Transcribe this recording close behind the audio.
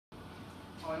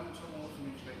Hi, I'm Tom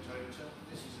from Toyota.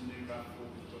 This is a new RAV4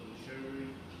 we've got in the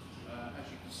showroom. As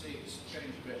you can see, it's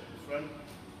changed a bit at the front.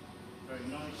 Very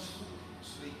nice,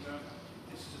 sleeker.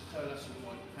 This is a pearlescent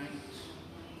white paint.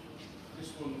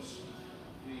 This one's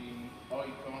the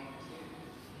icon.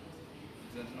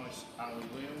 The nice alloy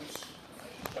wheels.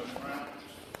 As you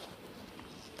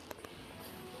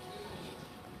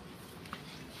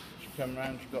come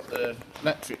around. You've got the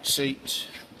electric seat,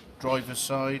 driver's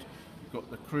side. You've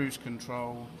got the cruise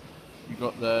control, you've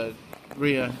got the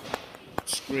rear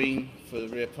screen for the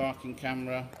rear parking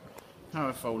camera,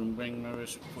 power folding ring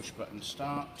mirrors, push button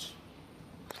start.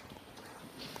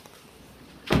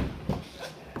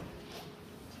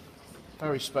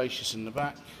 Very spacious in the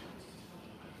back.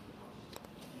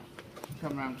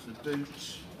 Come round to the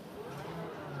boot.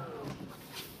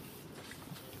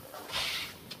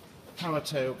 Power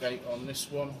tailgate on this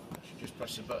one. You just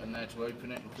press the button there to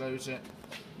open it and close it.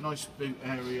 Nice boot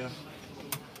area.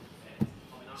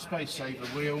 Space saver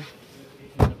wheel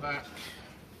in the back.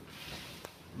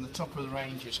 On the top of the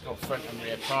range it's got front and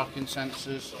rear parking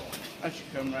sensors. As you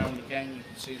come round again you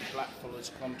can see the black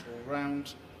colours contour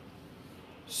round.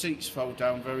 Seats fold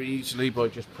down very easily by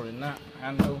just pulling that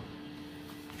handle.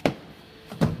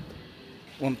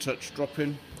 One touch drop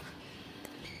in.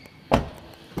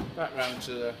 Back round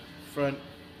to the front.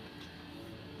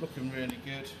 Looking really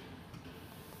good.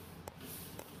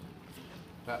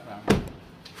 Back round.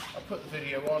 I'll put the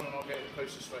video on and I'll get it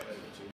posted straight over to you.